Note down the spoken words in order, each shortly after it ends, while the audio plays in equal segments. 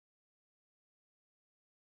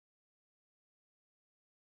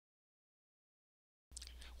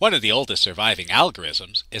One of the oldest surviving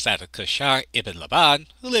algorithms is that of Khushar ibn Laban,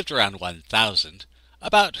 who lived around 1000,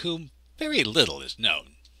 about whom very little is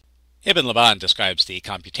known. Ibn Laban describes the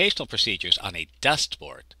computational procedures on a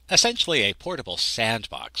dustboard, essentially a portable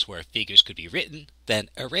sandbox where figures could be written, then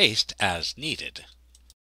erased as needed.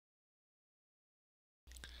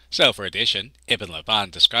 So for addition, Ibn Laban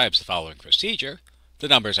describes the following procedure. The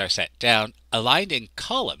numbers are set down, aligned in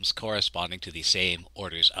columns corresponding to the same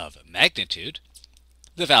orders of magnitude.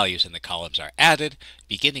 The values in the columns are added,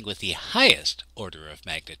 beginning with the highest order of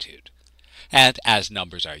magnitude. And as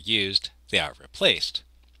numbers are used, they are replaced.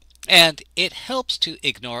 And it helps to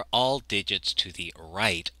ignore all digits to the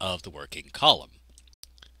right of the working column.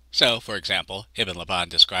 So, for example, Ibn Laban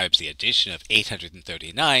describes the addition of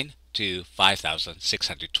 839 to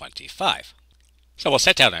 5,625. So we'll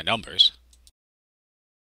set down our numbers.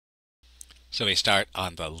 So we start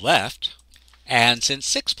on the left, and since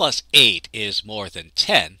 6 plus 8 is more than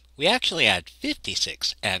 10, we actually add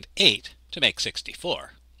 56 and 8 to make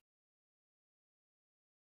 64.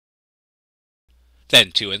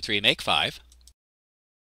 Then 2 and 3 make 5.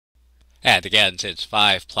 And again, since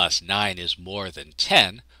 5 plus 9 is more than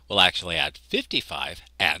 10, we'll actually add 55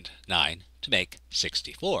 and 9 to make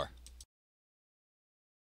 64.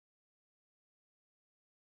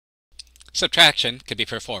 Subtraction can be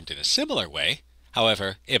performed in a similar way.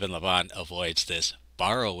 However, Ibn Laban avoids this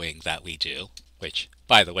borrowing that we do, which,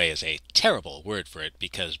 by the way, is a terrible word for it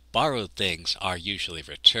because borrowed things are usually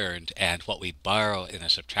returned, and what we borrow in a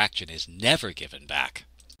subtraction is never given back.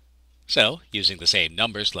 So, using the same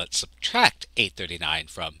numbers, let's subtract 839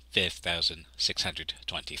 from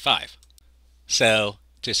 5,625. So,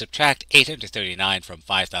 to subtract 839 from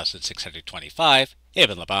 5,625,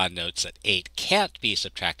 Ibn Laban notes that 8 can't be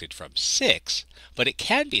subtracted from 6, but it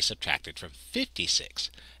can be subtracted from 56,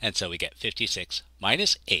 and so we get 56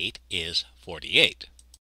 minus 8 is 48.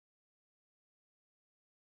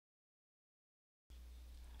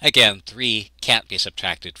 Again, 3 can't be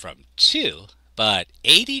subtracted from 2, but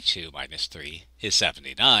 82 minus 3 is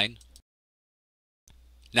 79.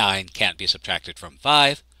 9 can't be subtracted from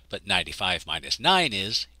 5, but 95 minus 9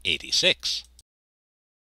 is 86.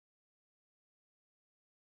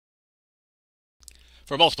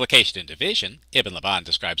 For multiplication and division, Ibn Laban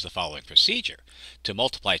describes the following procedure. To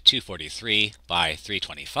multiply 243 by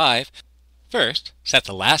 325, first, set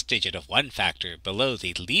the last digit of one factor below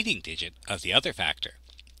the leading digit of the other factor.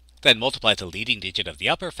 Then multiply the leading digit of the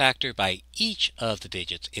upper factor by each of the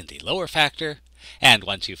digits in the lower factor, and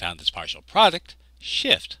once you've found this partial product,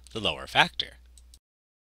 shift the lower factor.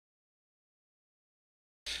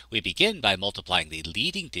 We begin by multiplying the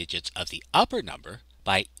leading digits of the upper number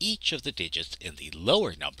by each of the digits in the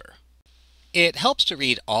lower number. It helps to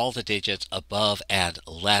read all the digits above and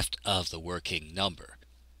left of the working number.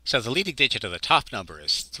 So the leading digit of the top number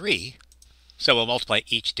is 3, so we'll multiply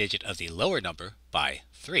each digit of the lower number by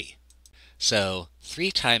 3. So 3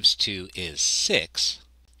 times 2 is 6,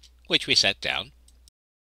 which we set down.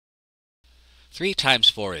 3 times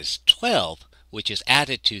 4 is 12, which is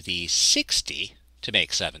added to the 60 to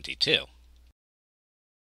make 72.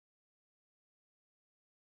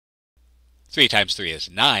 3 times 3 is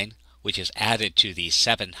 9, which is added to the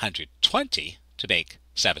 720 to make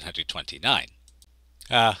 729.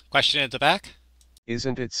 Question in the back?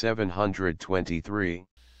 Isn't it 723?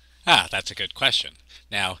 That's a good question.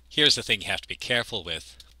 Now, here's the thing you have to be careful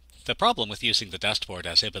with. The problem with using the dustboard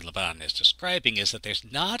as Ibn Laban is describing is that there's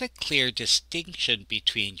not a clear distinction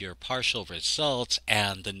between your partial results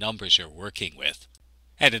and the numbers you're working with.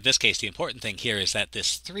 And in this case, the important thing here is that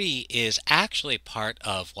this 3 is actually part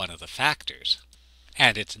of one of the factors,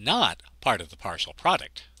 and it's not part of the partial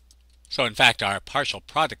product. So in fact, our partial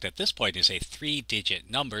product at this point is a 3-digit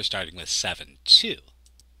number starting with 72.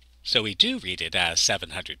 So we do read it as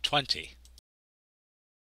 720.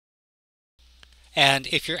 And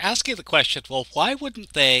if you're asking the question, well, why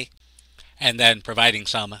wouldn't they, and then providing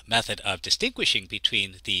some method of distinguishing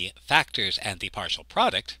between the factors and the partial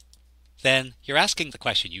product, then you're asking the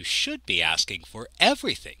question you should be asking for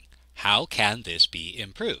everything. How can this be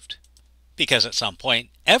improved? Because at some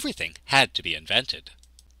point, everything had to be invented.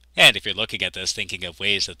 And if you're looking at this thinking of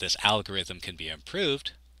ways that this algorithm can be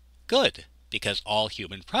improved, good, because all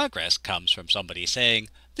human progress comes from somebody saying,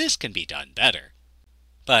 this can be done better.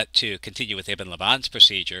 But to continue with Ibn Laban's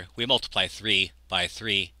procedure, we multiply 3 by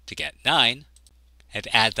 3 to get 9, and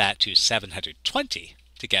add that to 720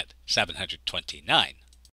 to get 729.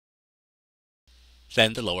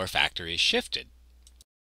 Then the lower factor is shifted.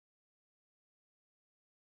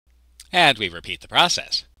 And we repeat the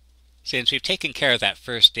process. Since we've taken care of that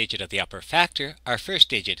first digit of the upper factor, our first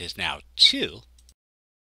digit is now 2.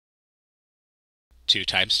 2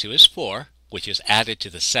 times 2 is 4, which is added to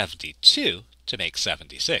the 72 to make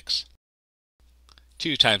 76.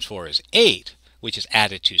 2 times 4 is 8, which is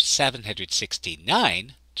added to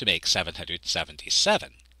 769 to make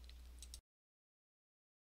 777.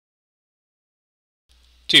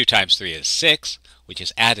 2 times 3 is 6, which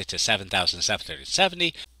is added to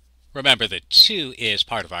 7,770. Remember that 2 is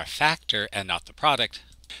part of our factor and not the product,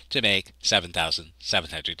 to make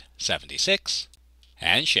 7,776,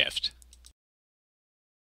 and shift.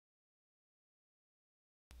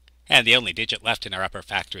 And the only digit left in our upper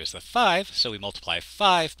factor is the 5, so we multiply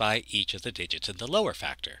 5 by each of the digits in the lower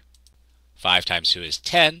factor. 5 times 2 is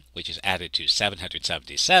 10, which is added to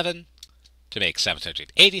 777 to make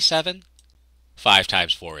 787. 5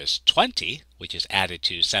 times 4 is 20, which is added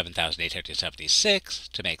to 7,876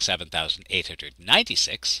 to make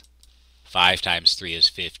 7,896. 5 times 3 is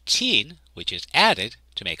 15, which is added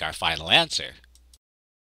to make our final answer.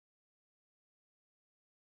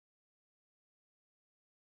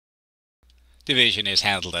 Division is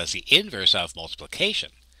handled as the inverse of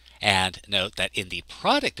multiplication. And note that in the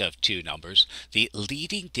product of two numbers, the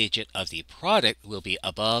leading digit of the product will be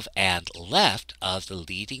above and left of the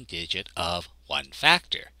leading digit of one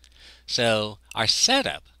factor. So our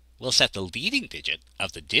setup will set the leading digit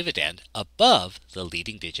of the dividend above the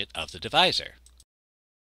leading digit of the divisor.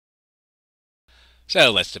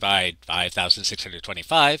 So let's divide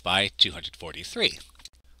 5,625 by 243.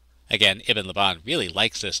 Again, Ibn Laban really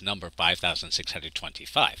likes this number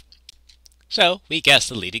 5,625. So we guess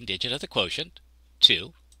the leading digit of the quotient,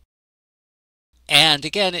 2. And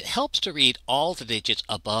again, it helps to read all the digits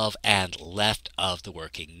above and left of the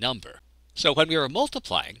working number. So when we were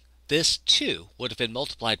multiplying, this 2 would have been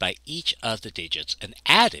multiplied by each of the digits and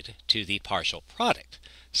added to the partial product.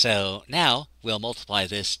 So now we'll multiply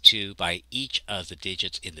this 2 by each of the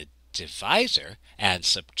digits in the divisor and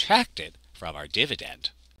subtract it from our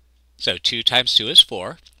dividend. So 2 times 2 is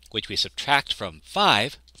 4, which we subtract from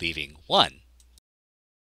 5, leaving 1.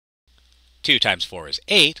 2 times 4 is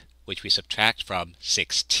 8, which we subtract from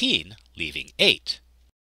 16, leaving 8.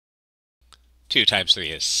 2 times 3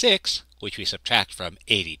 is 6, which we subtract from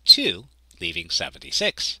 82, leaving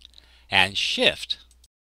 76. And shift.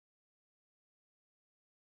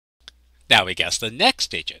 Now we guess the next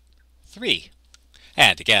digit, 3.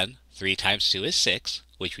 And again, 3 times 2 is 6,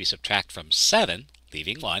 which we subtract from 7,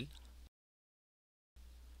 leaving 1.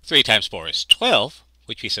 3 times 4 is 12,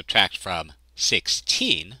 which we subtract from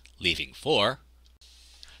 16, leaving 4.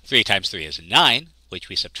 3 times 3 is 9, which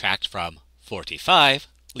we subtract from 45,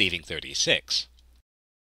 leaving 36.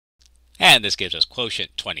 And this gives us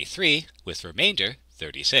quotient 23 with remainder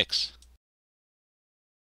 36.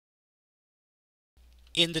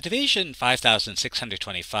 In the division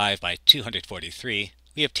 5,625 by 243,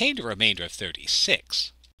 we obtained a remainder of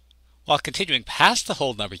 36. While continuing past the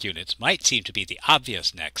whole number units might seem to be the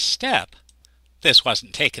obvious next step, this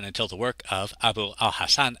wasn't taken until the work of Abu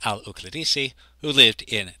al-Hasan al-Uqlidisi, who lived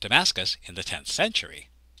in Damascus in the 10th century.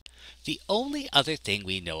 The only other thing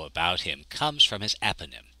we know about him comes from his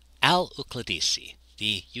eponym, al-Uqlidisi,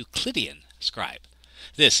 the Euclidean scribe.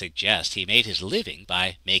 This suggests he made his living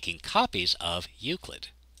by making copies of Euclid.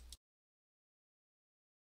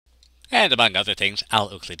 And among other things,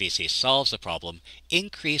 al-Uqlidisi solves the problem,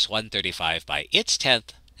 increase 135 by its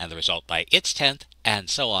tenth, and the result by its tenth, and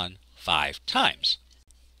so on, 5 times.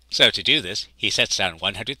 So to do this, he sets down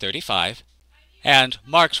 135, and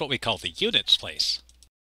marks what we call the units place.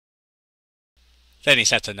 Then he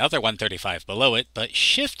sets another 135 below it, but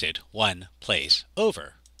shifted one place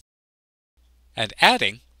over. And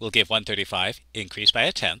adding will give 135 increased by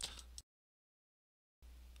a tenth.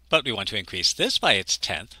 But we want to increase this by its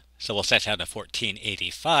tenth, so we'll set down a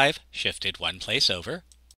 1485, shifted one place over.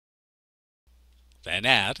 Then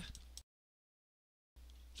add.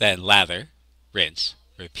 Then lather, rinse,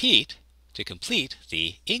 repeat to complete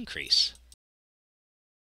the increase.